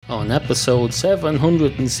On episode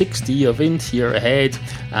 760 of Into Your Head,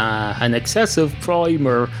 an excessive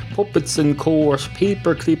primer, puppets in court,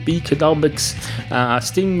 paperclip economics,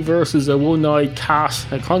 Sting versus a one-eyed cat,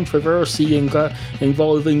 a controversy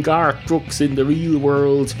involving Garth Brooks in the real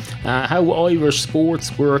world, how Irish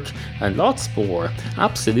sports work, and lots more.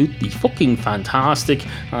 Absolutely fucking fantastic.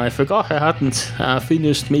 I forgot I hadn't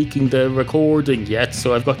finished making the recording yet,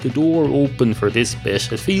 so I've got the door open for this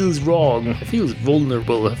bit. It feels wrong, it feels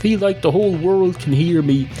vulnerable, I feel like the whole world can hear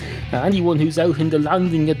me. Anyone who's out in the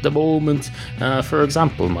landing at the moment, for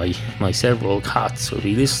example my several cats, will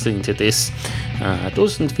be listening to this. It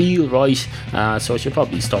doesn't feel right, so I should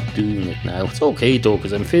probably stop doing it now. It's okay though,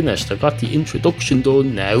 because I'm finished. I've got the introduction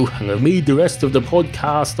done now, and I've made the rest of the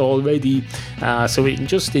podcast already, so we can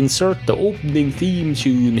just insert the opening theme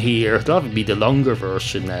tune here. That'll be the longer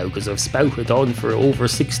version now, because I've spouted on for over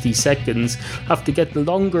 60 seconds. Have to get the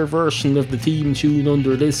longer version of the theme tune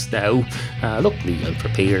under this now. Luckily I'm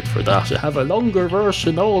prepared for that. I have a longer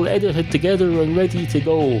version all edited together and ready to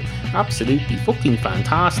go. Absolutely fucking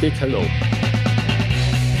fantastic. Hello.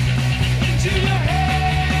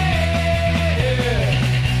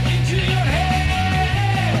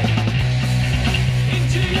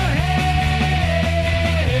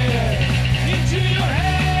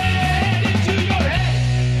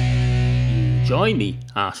 Join me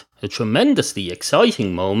at a tremendously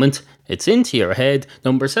exciting moment. It's Into Your Head,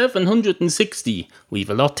 number 760. We've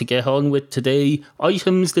a lot to get on with today.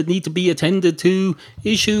 Items that need to be attended to,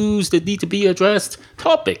 issues that need to be addressed,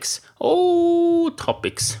 topics. Oh,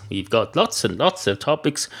 topics. We've got lots and lots of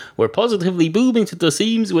topics. We're positively booming to the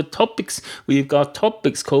seams with topics. We've got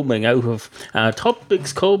topics coming out of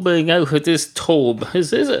this tub.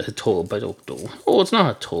 Is it a tub? I don't know. Oh, it's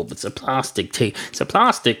not a tub. It's a plastic thing. It's a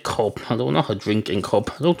plastic cup, although not a drinking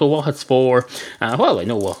cup. I don't know what it's for. Well, I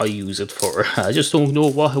know what I use it for. I just don't know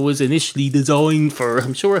what it was initially designed for.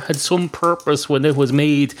 I'm sure it had some purpose when it was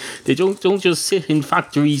made. They don't just sit in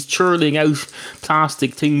factories churning out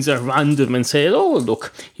plastic things at random and say, oh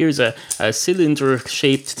look, here's a cylinder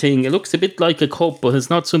shaped thing. It looks a bit like a cup, but it's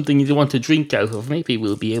not something you want to drink out of. Maybe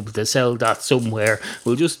we'll be able to sell that somewhere.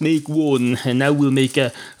 We'll just make one, and now we'll make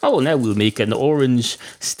an orange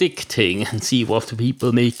stick thing and see what the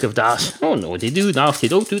people make of that. Oh no, they do not. They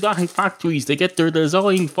don't do that in factories. They get their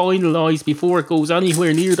design finalised before it goes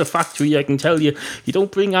anywhere near the factory. I can tell you, you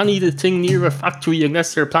don't bring anything near a factory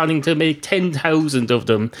unless they're planning to make 10,000 of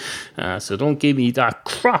them. So don't give me that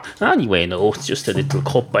crap. Anyway, no, it's just a little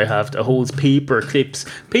cup I have that holds paper clips.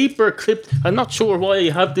 Paper clip. I'm not sure why I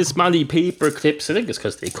have this many paper clips. I think it's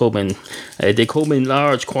because they come in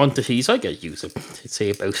large quantities. I get use of, I'd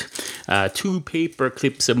say about 2 paper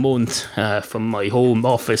clips a month from my home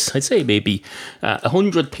office. I'd say maybe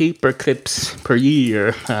 100 paper clips per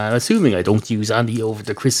year, assuming I don't use any over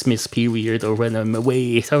the Christmas period or when I'm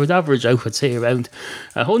away. So I would average out, I'd say, around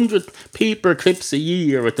 100 paper clips a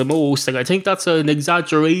year at the most, and I think that's an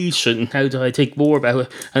exaggeration now that I think more about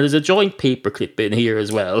it. And there's a joint paper clip in here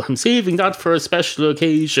as well. I'm saving that for a special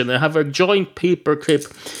occasion. I have a joint paper clip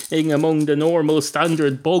in among the normal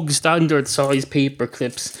bog standard size paper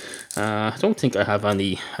clips. I don't think I have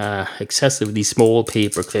any excessively small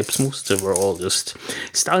paper clips. Most of them are all just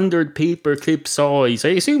standard paper clip size. I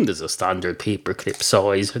assume there's a standard paper clip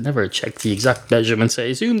size. I never checked the exact measurements. I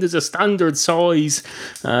assume there's a standard size,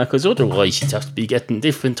 because otherwise you'd have to be getting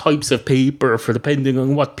different types of paper for depending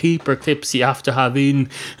on what paper clips you have to have in.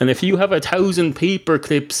 And if you have 1,000 paper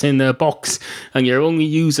clips in a box and you're only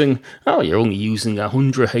using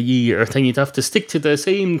 100 a year, then you'd have to stick to the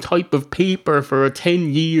same type of paper for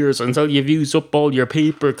 10 years until you've used up all your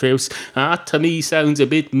paper clips. That to me sounds a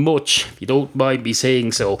bit much, if you don't mind me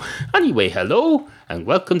saying so. Anyway, hello and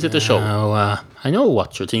welcome to the show. Now, I know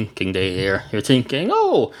what you're thinking there. You're thinking,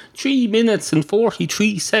 3 minutes and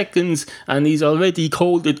 43 seconds and he's already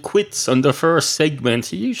called it quits on the first segment.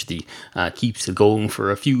 He usually keeps it going for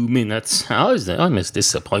a few minutes. I'm as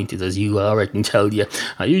disappointed as you are, I can tell you.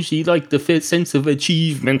 I usually like the sense of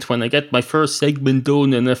achievement when I get my first segment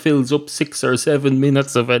done and it fills up 6 or 7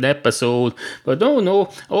 minutes of an episode. But no,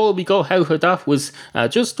 all we got out of that was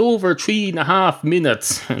just over 3.5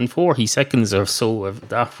 minutes and 40 seconds or so.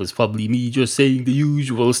 That was probably me just saying the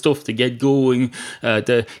usual stuff to get going.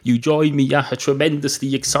 You join me at a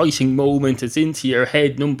tremendously exciting moment. It's Into Your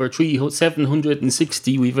Head, number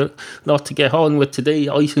 760. We've a lot to get on with today.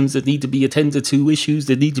 Items that need to be attended to, issues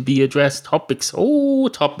that need to be addressed, topics. Oh,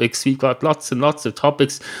 topics. We've got lots and lots of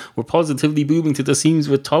topics. We're positively booming to the seams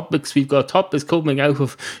with topics. We've got topics coming out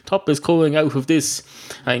of this.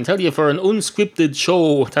 I can tell you, for an unscripted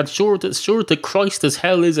show, that's sure to Christ as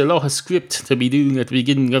hell is a lot of script to be doing at the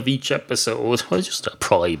beginning of each episode. but it's just a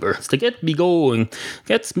primer. It's to get me going.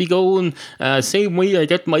 Gets me going. Same way I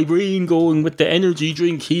get my brain going with the energy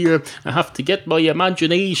drink here. I have to get my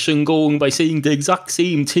imagination going by saying the exact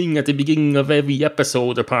same thing at the beginning of every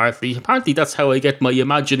episode, apparently. Apparently that's how I get my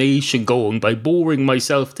imagination going, by boring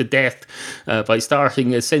myself to death, by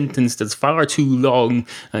starting a sentence that's far too long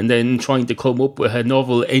and then trying to come up with a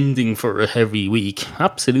novel ending for it every week.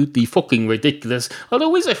 Absolutely fucking ridiculous.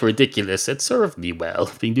 Although, is it ridiculous? It served me well.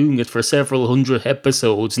 I've been doing it for several hundred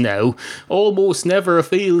episodes now. Almost never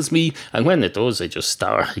fails me, and when it does, I just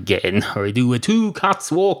start again. Or I do a two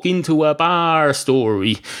cats walk into a bar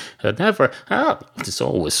story. There's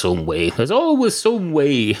always some way. There's always some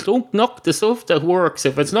way. Don't knock the stuff that works.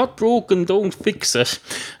 If it's not broken, don't fix it.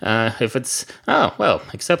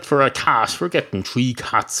 Except for a cat. We're getting 3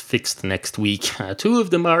 cats fixed next week. 2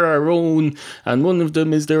 of them are our own, and one of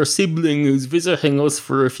them is their sibling who's visiting us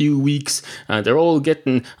for a few weeks. They're all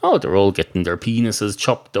getting their penises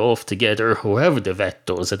chopped off together, whoever the vet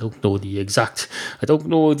does. I don't know the exact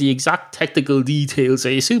technical details.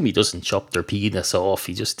 I assume he doesn't chop their penis off.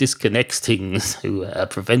 He just disconnects things to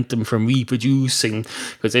prevent them from reproducing.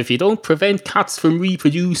 Because if you don't prevent cats from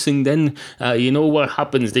reproducing, then you know what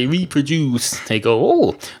happens. They reproduce. They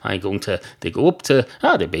go,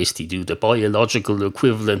 they basically do the biological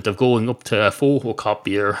equivalent of going up to a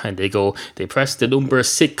photocopier, and they press the number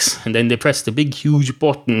 6, and then they press the big huge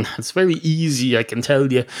button. It's very easy, I can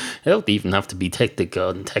tell you. They don't even have to be technical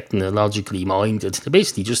and technologically minded. They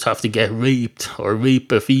basically just have to get raped or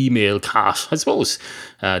rape a female cat. I suppose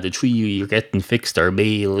the 3 you're getting fixed are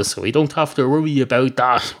males, so you don't have to worry about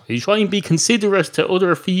that. You try and be considerate to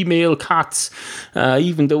other female cats,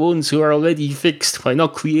 even the ones who are already fixed, by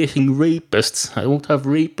not creating rapists. I don't have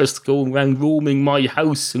rapists going around roaming my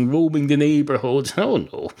house and roaming the neighbourhood. Oh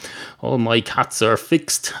no. All my cats are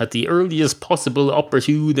fixed at the earliest possible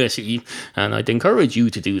opportunity, and I'd encourage you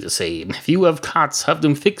to do the same. If you have cats, have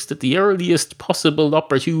them fixed at the earliest possible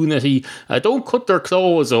opportunity. Don't cut their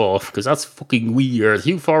claws off, because that's fucking weird.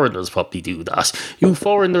 You foreigners probably do that. You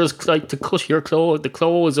foreigners like to cut the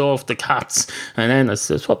claws off the cats, and then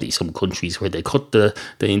there's probably some countries where they cut the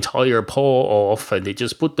entire paw off and they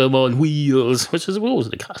just put them on wheels, which I suppose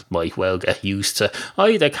the cat might well get used to.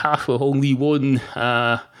 I had a cat with only one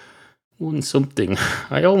something.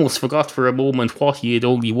 I almost forgot for a moment what he had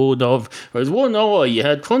only one of. There was one eye. He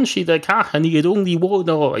had Crunchy the cat, and he had only one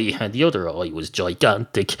eye, and the other eye was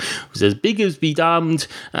gigantic. It was as big as be damned.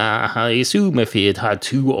 I assume if he had had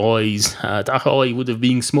 2 eyes, that eye would have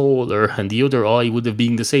been smaller, and the other eye would have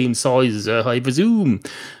been the same size. I presume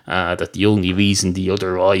that the only reason the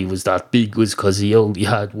other eye was that big was because he only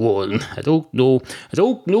had one. I don't know.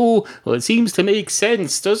 Well, it seems to make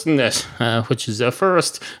sense, doesn't it? Which is the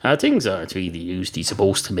first. Things aren't really usually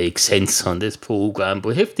supposed to make sense on this program,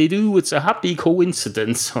 but if they do, it's a happy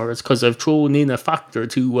coincidence, or it's because I've thrown in a fact or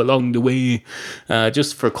 2 along the way,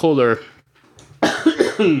 just for colour.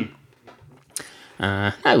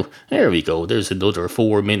 Now, there we go. There's another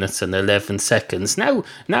 4 minutes and 11 seconds. Now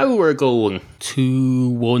we're going. 2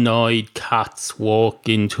 one-eyed cats walk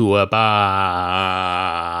into a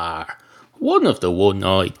bar. One of the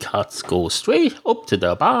one-eyed cats goes straight up to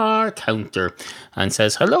the bar counter and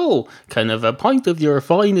says, "Hello, can I have a pint of your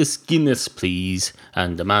finest Guinness, please?"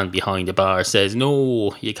 And the man behind the bar says,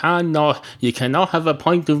 "No, you cannot. You cannot have a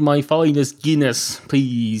pint of my finest Guinness,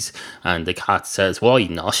 please." And the cat says, "Why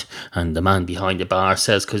not?" And the man behind the bar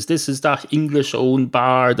says, "Because this is that English-owned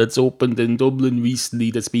bar that's opened in Dublin recently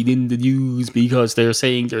that's been in the news because they're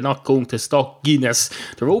saying they're not going to stock Guinness.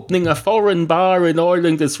 They're opening a foreign bar in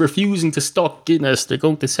Ireland that's refusing to stock Guinness. They're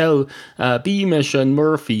going to sell Beamish and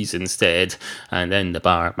Murphy's instead." And then the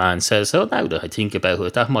barman says, "Oh, now that I think about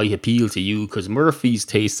it, that might appeal to you because Murphy's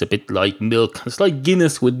tastes a bit like milk. It's like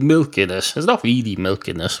Guinness with milk in it. It's not really milk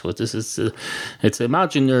in it, but it's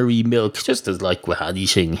imaginary milk, just as like with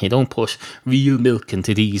anything. You don't put real milk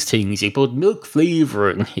into these things. You put milk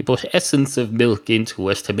flavouring. You put essence of milk into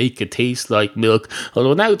it to make it taste like milk.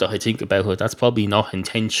 Although now that I think about it, that's probably not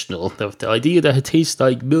intentional. The idea that it tastes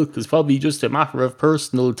like milk is probably just a matter of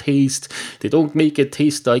personal taste. They don't make it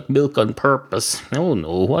taste like milk on purpose. Oh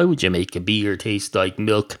no, why would you make a beer taste like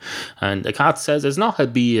milk?" And the cat says, "It's not a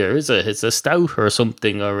beer, is it? It's a stout or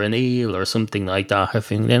something, or an ale or something like that. I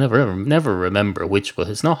think they never remember which, but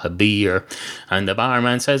it's not a beer." And the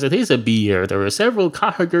barman says, "It is a beer. There are several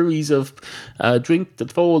categories of drink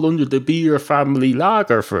that fall under the beer family.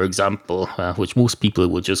 Lager, for example, which most people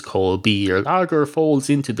would just call beer. Lager falls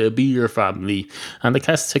into the beer family." And the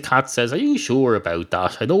cat says, says, are you sure about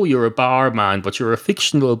that? I know you're a barman, but you're a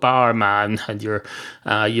fictional barman, and your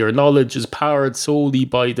knowledge is powered solely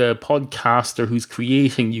by the podcaster who's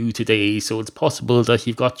creating you today, so it's possible that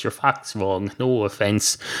you've got your facts wrong. No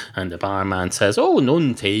offence. And the barman says, oh,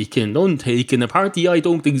 none taken. Apparently I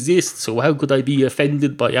don't exist, so how could I be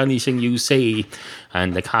offended by anything you say?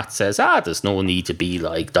 And the cat says, there's no need to be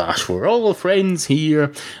like that. We're all friends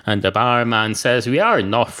here. And the barman says, we are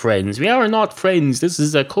not friends. This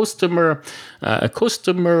is a customer, what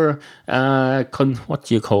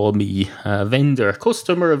do you call me?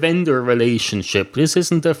 Customer-vendor relationship. This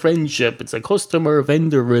isn't a friendship. It's a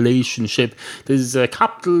customer-vendor relationship. This is a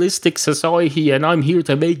capitalistic society, and I'm here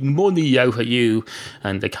to make money out of you.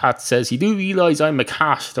 And the cat says, you do realise I'm a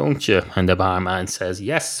cat, don't you? And the barman says,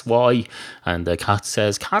 yes, why? And the cat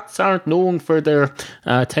says, cats aren't known for their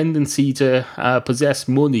tendency to possess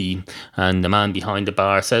money. And the man behind the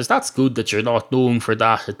bar says, that's good that you're not known for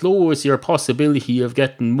that. It lowers your possibility of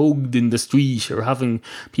getting mugged in the street or having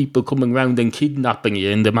people coming around and kidnapping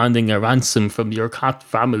you and demanding a ransom from your cat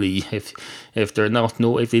family if they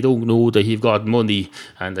don't know that you've got money.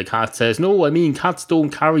 And the cat says, no, I mean, cats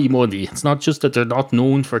don't carry money. It's not just that they're not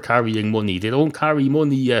known for carrying money. They don't carry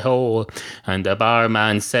money at all. And the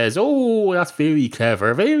barman says, oh, that's very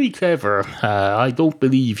clever. I don't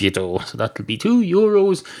believe you though. So that'll be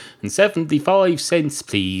 €2.75,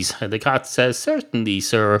 please. And the cat says, certainly,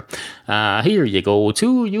 sir. Here you go,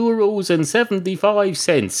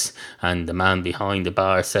 €2.75. And the man behind the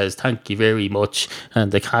bar says, thank you very much.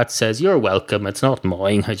 And the cat says, you're welcome. It's not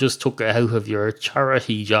mine. I just took it out of your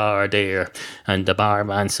charity jar there. And the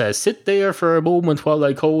barman says, sit there for a moment while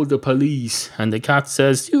I call the police. And the cat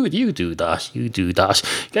says, dude, you do that.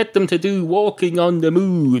 Get them to do Walking on the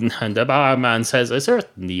Moon. And the barman says, I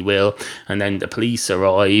certainly will. And then the police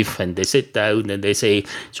arrive and they sit down and they say,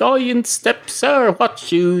 giant steps are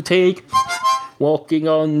what you take, walking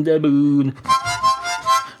on the moon.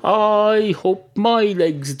 I hope my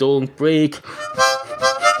legs don't break,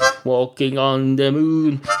 walking on the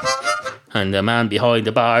moon. And the man behind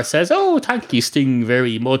the bar says, oh, thank you, Sting,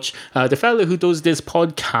 very much. The fellow who does this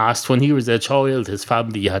podcast, when he was a child, his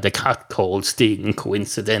family had a cat called Sting,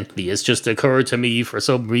 coincidentally. It's just occurred to me for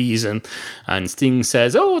some reason. And Sting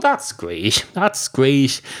says, oh, that's great. That's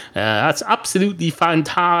absolutely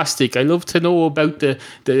fantastic. I love to know about the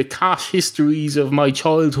cat histories of my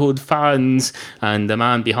childhood fans. And the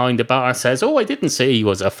man behind the bar says, oh, I didn't say he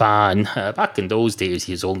was a fan. Back in those days,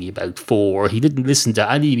 he was only about 4. He didn't listen to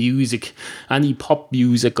any music, any pop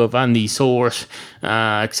music of any sort,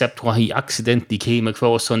 except what he accidentally came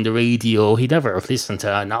across on the radio. He never listened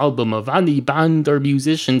to an album of any band or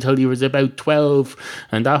musician till he was about 12,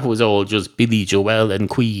 and that was all just Billy Joel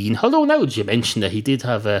and Queen. Although now that you mention that, he did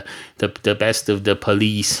have the Best of the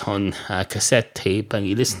Police on cassette tape, and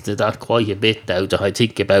he listened to that quite a bit now that I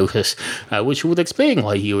think about it, which would explain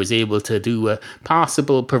why he was able to do a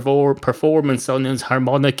passable performance on his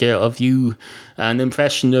harmonica of you, an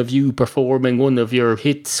impression of you performing one of your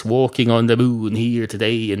hits, Walking on the Moon, here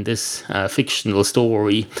today in this fictional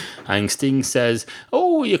story. And Sting says,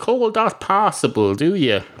 oh, you call that passable, do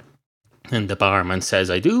you? And the barman says,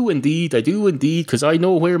 I do indeed, because I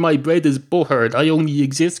know where my bread is buttered. I only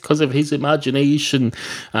exist because of his imagination,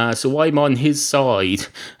 so I'm on his side.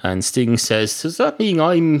 And Sting says, does that mean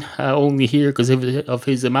I'm only here because of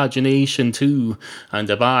his imagination too? And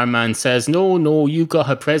the barman says, no, you've got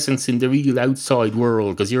a presence in the real outside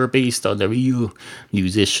world because you're based on a real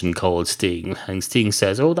musician called Sting. And Sting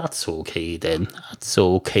says, oh, that's okay then, that's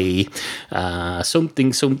okay.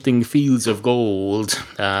 Something Fields of Gold.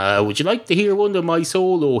 Would you like to hear one of my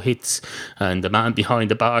solo hits? And the man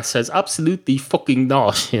behind the bar says, absolutely fucking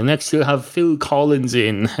not. Next you'll have Phil Collins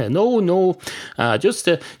in. No, just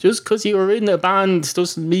because you're in a band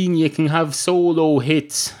doesn't mean you can have solo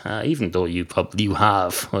hits, even though you probably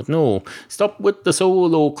have. But no, stop with the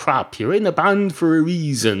solo crap. You're in a band for a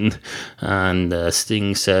reason. And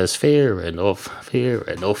Sting says, fair enough.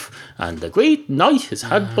 And the great night is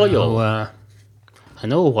had by all. I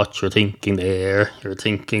know what you're thinking there. You're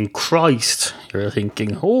thinking Christ. You're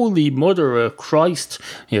thinking Holy Mother of Christ.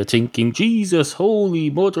 You're thinking Jesus, Holy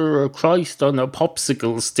Mother of Christ on a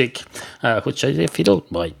popsicle stick, which, if you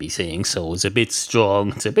don't mind me saying so, is a bit strong.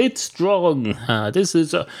 This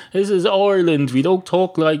is Ireland. We don't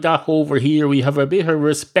talk like that over here. We have a bit of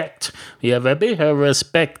respect. Keep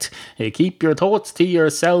your thoughts to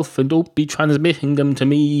yourself and don't be transmitting them to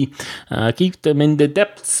me. Keep them in the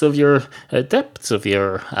depths of your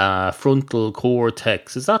your frontal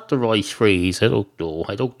cortex. Is that the right phrase? I don't know.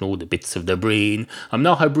 I don't know the bits of the brain. I'm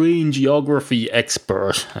not a brain geography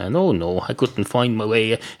expert. No, I couldn't find my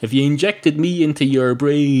way. If you injected me into your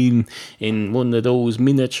brain in one of those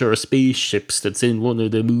miniature spaceships that's in one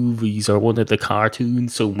of the movies or one of the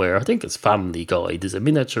cartoons somewhere, I think it's Family Guy, there's a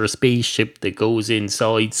miniature spaceship that goes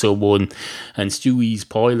inside someone and Stewie's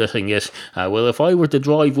piloting it. Well, if I were to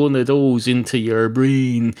drive one of those into your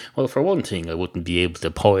brain, well, for one thing, I wouldn't be able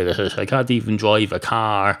to pilot it. I can't even drive a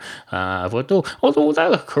car. But no, although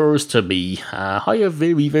that occurs to me, I have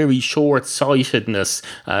very, very short-sightedness.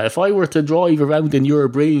 If I were to drive around in your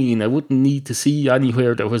brain, I wouldn't need to see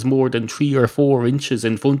anywhere that was more than 3 or 4 inches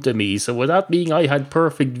in front of me. So with that being I had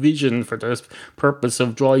perfect vision for the purpose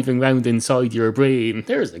of driving around inside your brain,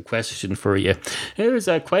 there's a question for you. Here's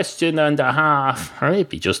a question and a half, or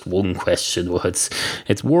maybe just one question, but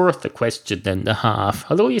it's worth a question and a half.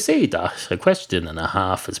 Although you say that, a question and a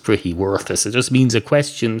half is pretty worthless. It just means a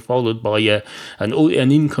question followed by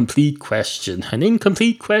an incomplete question. An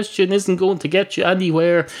incomplete question isn't going to get you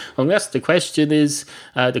anywhere unless the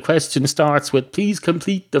question starts with, please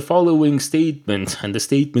complete the following statement, and the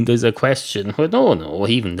statement is a question. Well, no,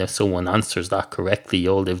 even if someone answers that correctly,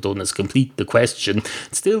 all they've done is complete the question.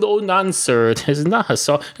 It's still unanswered. Isn't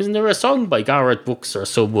there a song by Garrett Brooks or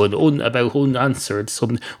someone about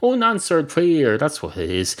some unanswered prayer? That's what it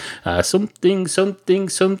is. Something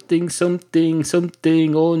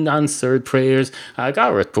unanswered prayers.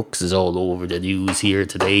 Garrett Brooks is all over the news here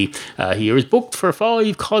today. He is booked for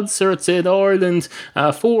 5 concerts in Ireland,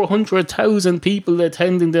 400,000 people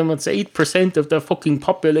attending them. It's 8% of the fucking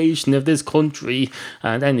population of this country,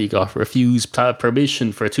 and then he got refused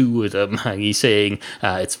permission for 2 of them, and he's saying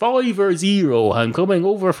it's 5 or 0. I'm coming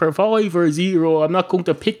over for 5 or 0. I'm not going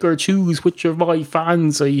to pick or choose which of my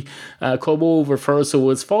fans I come over for, so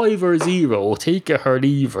it's 5 or 0. Take it or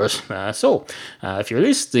leave it. So if you're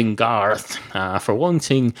listening, Gareth, for one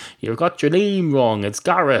thing, you've got your name wrong. It's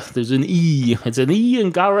Gareth. There's an E. It's an E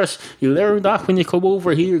in Gareth. You learn that when you come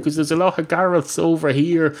over here, because there's a lot of Gareths over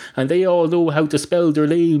here, and they all know how to spell their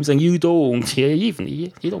names, and you don't. You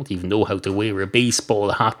don't even know how to wear a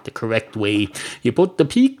baseball hat the correct way. You put the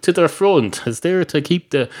peak to the front. It's there to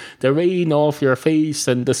keep the rain off your face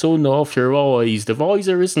and the sun off your eyes. The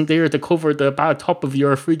visor isn't there to cover the bad top of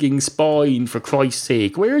your frigging spine, for Christ's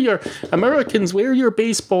sake. Wear your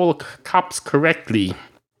baseball caps correctly.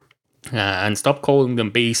 And stop calling them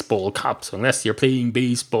baseball caps unless you're playing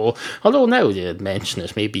baseball. Although now you mention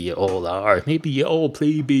it, maybe you all are. Maybe you all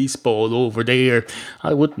play baseball over there.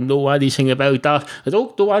 I wouldn't know anything about that. I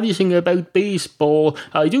don't know anything about baseball.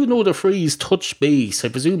 I do know the phrase touch base. I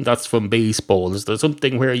presume that's from baseball. Is there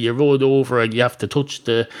something where you run over and you have to touch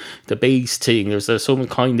the base thing? Is there some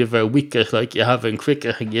kind of a wicket like you have in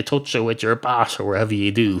cricket and you touch it with your bat or whatever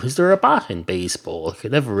you do? Is there a bat in baseball? I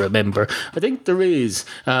can never remember. I think there is.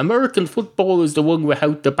 American football is the one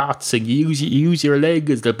without the bats, and you use your leg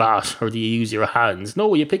as the bat, or do you use your hands?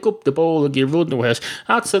 No, you pick up the ball and you run with it.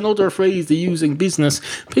 That's another phrase they use in business.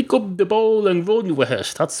 Pick up the ball and run with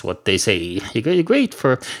it. That's what they say. You're great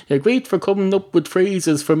for coming up with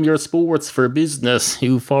phrases from your sports for business,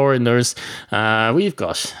 you foreigners. We've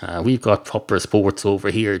got proper sports over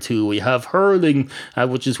here too. We have hurling,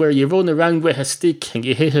 which is where you run around with a stick and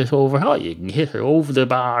you hit it over. You can hit it over the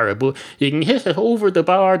bar, but you can hit it over the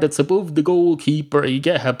bar that's above the goalkeeper, you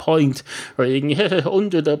get a point, or you can hit it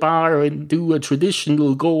under the bar and do a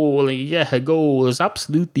traditional goal and you get a goal. It's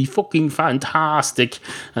absolutely fucking fantastic.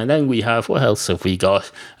 And then we have, what else have we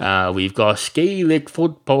got? We've got Gaelic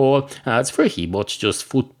football. It's pretty much just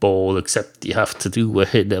football, except you have to do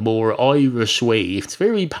it in a more Irish way. It's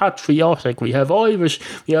very patriotic. We have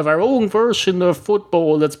our own version of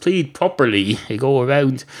football that's played properly. You go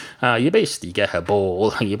around, you basically get a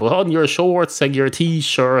ball and you put on your shorts and your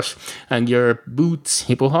t-shirt and your boots.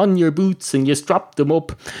 You put on your boots and you strap them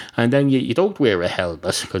up, and then you don't wear a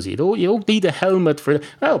helmet, because you don't need a helmet for,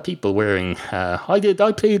 well, people wearing now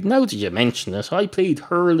that you mention it, I played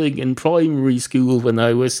hurling in primary school when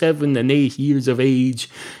I was 7 and 8 years of age,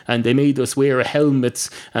 and they made us wear helmets,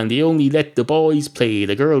 and they only let the boys play.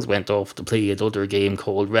 The girls went off to play another game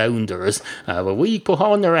called rounders, but we put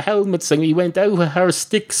on our helmets and we went out with our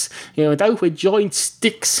sticks, went out with joint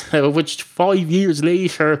sticks, which 5 years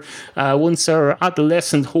later, once our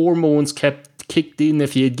adolescent hormones kicked in.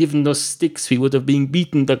 If you had given us sticks, we would have been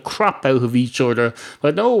beating the crap out of each other.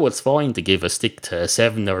 But no, it's fine to give a stick to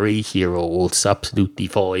 7 or 8-year-olds. Absolutely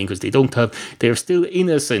fine, because they're still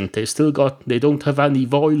innocent. They don't have any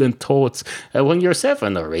violent thoughts. When you're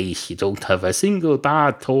 7 or 8, you don't have a single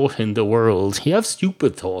bad thought in the world. You have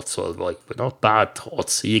stupid thoughts, all right, but not bad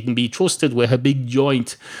thoughts. You can be trusted with a big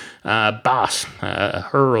joint bat, a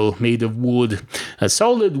hurl made of wood, a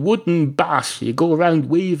solid wooden bat. You go around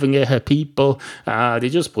waving it at people. They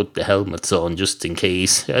just put the helmets on just in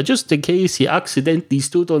case you accidentally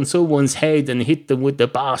stood on someone's head and hit them with the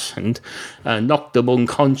bat and knocked them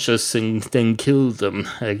unconscious and then killed them.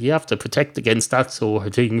 You have to protect against that sort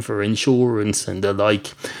of thing for insurance and the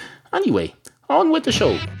like. Anyway, on with the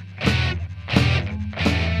show.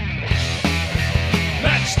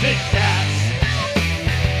 Matchstick Cats.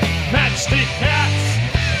 Matchstick Cats.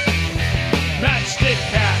 Matchstick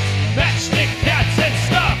Cats. Matchstick Cats and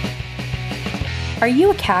stuff. Are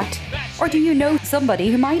you a cat? Or do you know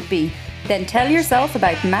somebody who might be? Then tell yourself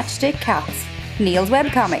about Matchstick Cats, Neil's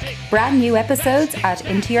webcomic. Brand new episodes at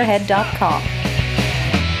intoyourhead.com.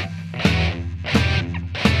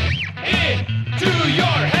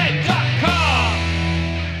 intoyourhead.com.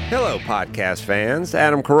 Hello, podcast fans.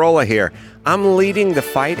 Adam Carolla here. I'm leading the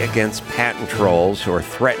fight against patent trolls who are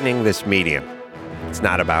threatening this medium. It's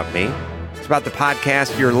not about me. It's about the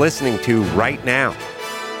podcast you're listening to right now.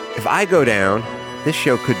 If I go down, this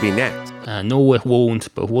show could be next. No, it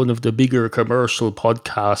won't, but one of the bigger commercial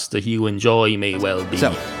podcasts that you enjoy may well be.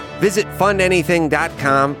 So, visit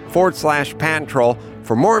fundanything.com/patent troll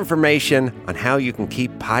for more information on how you can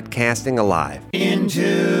keep podcasting alive.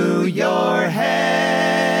 Into your head.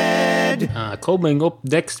 Coming up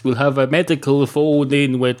next, we'll have a medical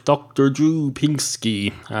phone-in with Dr. Drew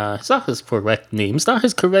Pinsky. Is that his correct name?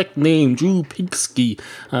 Drew Pinsky?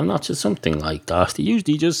 Not just something like that. They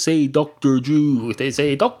usually just say Dr. Drew. They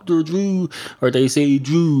say Dr. Drew, or they say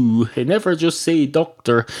Drew. They never just say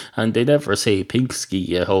Doctor, and they never say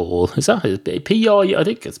Pinsky at all. Is that his P.I.? I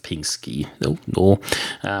think it's Pinsky. No.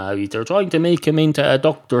 They're trying to make him into a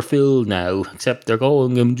Dr. Phil now, except they're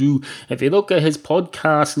calling him Drew. If you look at his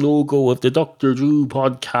podcast logo of the Dr. Drew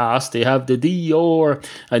podcast, they have the DR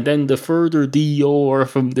and then the further DR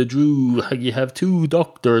from the Drew. You have two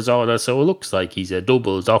doctors on it, so it looks like he's a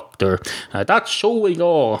double doctor. That's showing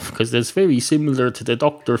off, because it's very similar to the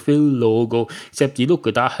Dr. Phil logo, except you look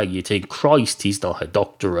at that and you think, Christ, he's not a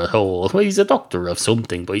doctor at all. Well, he's a doctor of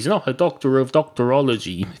something, but he's not a doctor of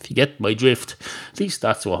doctorology, if you get my drift. At least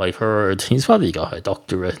that's what I've heard. He's probably got a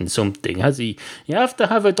doctorate in something, has he? You have to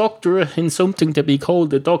have a doctorate in something to be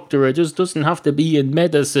called a doctor. It just doesn't have to be in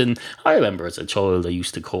medicine. I remember as a child I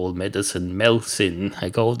used to call medicine Melsin. I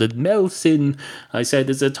called it Melsin. I said,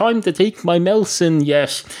 is it time to take my Melsin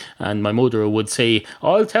yet? And my mother would say,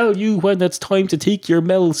 I'll tell you when it's time to take your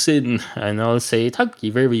Melsin. And I'll say, thank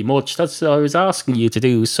you very much. That's what I was asking you to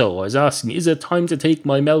do. So I was asking, is it time to take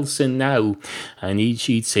my Melsin now? And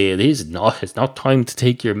she'd say, it is not. It's not time to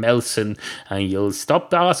take your Melsin. And you'll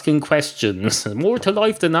stop asking questions. More to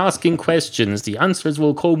life than asking questions. The answers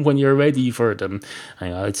will come when you're ready for them.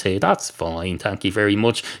 And I'd say, that's fine, thank you very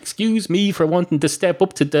much. Excuse me for wanting to step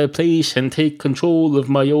up to the plate and take control of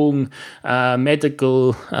my own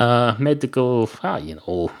medical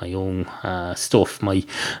stuff, my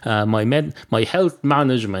health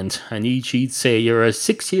management. And she'd say, you're a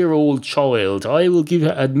 6-year-old child. I will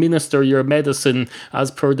administer your medicine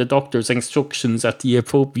as per the doctor's instructions at the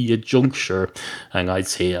appropriate juncture. And I'd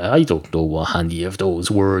say, I don't know what any of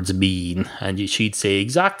those words mean. And she'd say,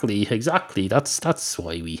 exactly. That's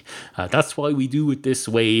why we do it this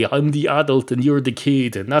way. I'm the adult and you're the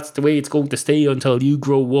kid, and that's the way it's going to stay until you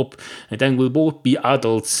grow up, and then we'll both be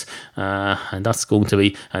adults. And that's going to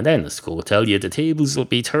be. And then let's go tell you the tables will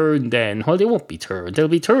be turned. Then, well, they won't be turned. They'll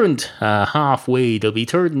be turned halfway. They'll be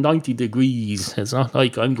turned 90 degrees. It's not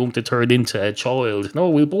like I'm going to turn into a child. No,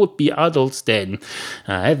 we'll both be adults then.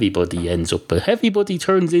 Everybody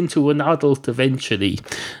turns into an adult eventually.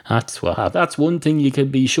 That's one thing you can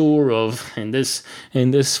be sure of in this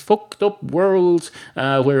fucked up world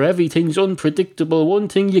where everything's unpredictable. One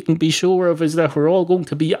thing you can be sure of is that we're all going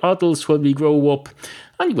to be adults when we grow up.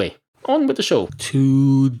 Anyway, on with the show.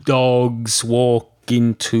 Two dogs walk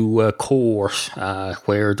into a court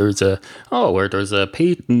where there's a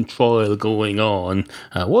patent trial going on.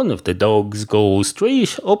 One of the dogs goes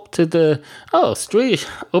straight up to the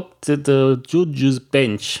judge's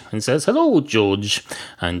bench and says, "Hello, judge."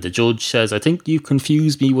 And the judge says, "I think you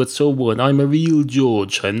confused me with someone. I'm a real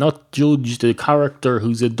judge. I'm not Judge, the character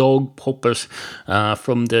who's a dog puppet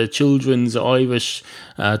from the children's Irish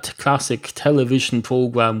classic television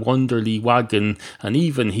program Wonderly Wagon, and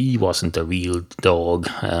even he wasn't a real dog."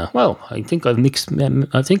 Well, I think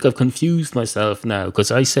I've confused myself now, because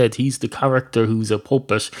I said he's the character who's a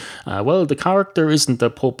puppet. Well, the character isn't a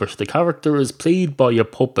puppet. The character is played by a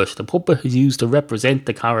puppet. The puppet is used to represent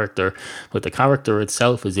the character, but the character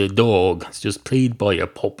itself is a dog. It's just played by a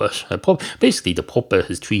puppet. Basically, the puppet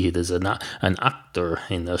is treated as an actor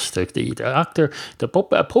in this. A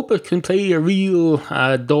puppet can play a real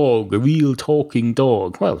dog, a real talking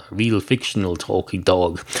dog. Well, a real fictional talking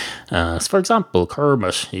dog. For example,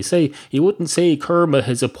 Kermit. You wouldn't say Kermit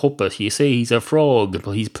is a puppet. You say he's a frog,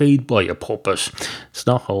 but he's played by a puppet. It's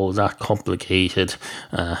not all that complicated.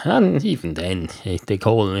 And even then, they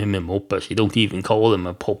call him a muppet. You don't even call him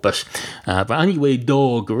a puppet. But anyway,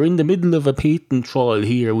 dog, we're in the middle of a patent trial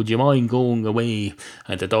here. Would you mind going away?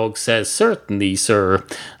 And the dog says, "Certainly, sir."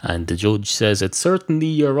 And the judge says, "It's certainly,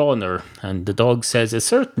 your honour." And the dog says, "It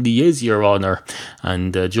certainly is, your honour."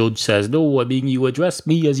 And the judge says, "No, I mean, you address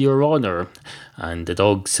me as your honour." And the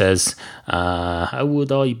dog says, "How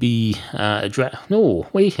would I be No,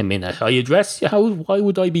 wait a minute. Why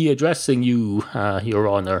would I be addressing you, your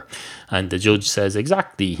honour?" And the judge says,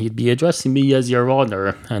 "Exactly. You'd be addressing me as your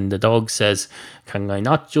honour." And the dog says, "Can I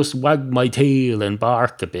not just wag my tail and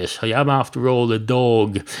bark a bit? I am, after all, a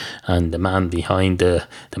dog." And the man behind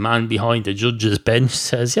the judge's bench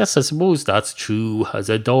says, "Yes, I suppose that's true. As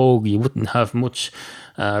a dog, you wouldn't have much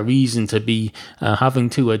reason to be having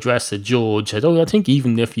to address a judge. I think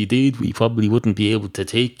even if you did, we probably wouldn't be able to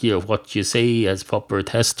take what you say as proper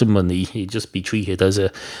testimony. You'd just be treated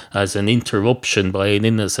as an interruption by an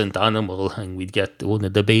innocent animal, and we'd get one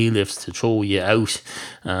of the bailiffs to throw you out.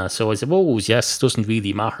 So I suppose, yes, it doesn't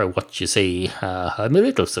really matter what you say. I'm a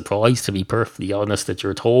little surprised, to be perfectly honest, that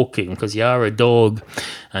you're talking, because you are a dog."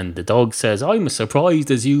 And the dog says, "I'm as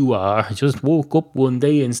surprised as you are. I just woke up one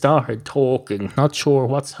day and started talking, not sure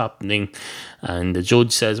what's happening." And the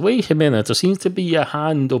judge says, "Wait a minute, there seems to be a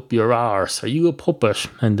hand up your arse. Are you a puppet?"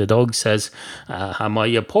 And the dog says, "Am I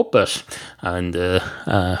a puppet?" And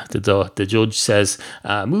the judge says,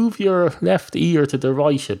 "Move your left ear to the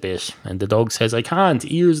right a bit." And the dog says, "I can't.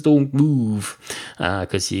 Ears don't move,"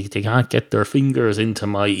 because they can't get their fingers into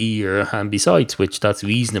my ear. And besides which, that's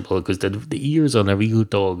reasonable, because the ears on a real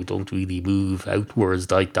dog don't really move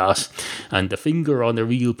outwards like that. And the finger on a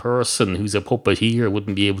real person who's a puppeteer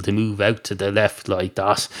wouldn't be able to move out to the left like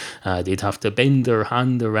that. They'd have to bend their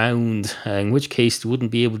hand around, in which case they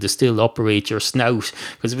wouldn't be able to still operate your snout,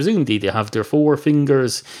 because presumably they have their four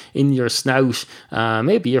fingers in your snout.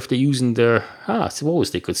 Maybe if they're using I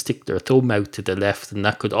suppose they could stick their thumb out to the left, and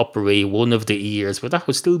that could operate one of the ears, but that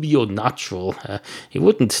would still be unnatural.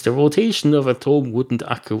 The rotation of a thumb wouldn't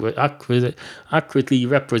accurately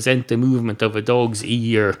represent the movement of a dog's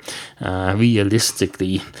ear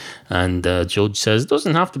realistically. And the judge says, "It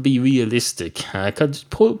doesn't have to be realistic.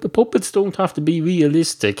 Puppets don't have to be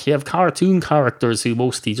realistic. You have cartoon characters who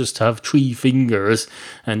mostly just have 3 fingers,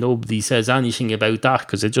 and nobody says anything about that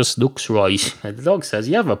because it just looks right." And the dog says,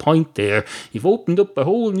 "You have a point there. You've opened up a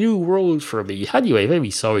whole new world for me. Anyway,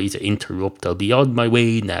 very sorry to interrupt. I'll be on my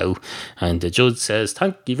way now." And the judge says,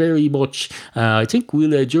 "Thank you very much. I think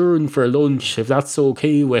we'll adjourn for lunch if that's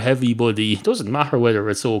okay with everybody." It doesn't matter whether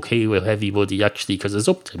it's okay with everybody, actually, because it's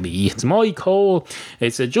up to me. It's my call.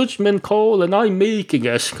 It's a judgment call, and I'm making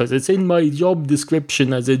it because it's in my job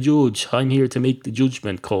description as a judge. I'm here to make the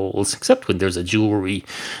judgment calls, except when there's a jury.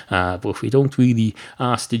 But we don't really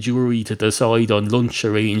ask the jury to decide on lunch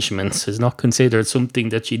arrangements. It's not considered something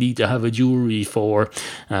that you need to have a jury for.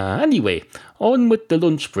 Anyway, on with the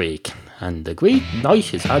lunch break, and a great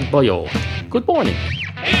night is had by all. Good morning.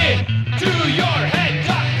 Into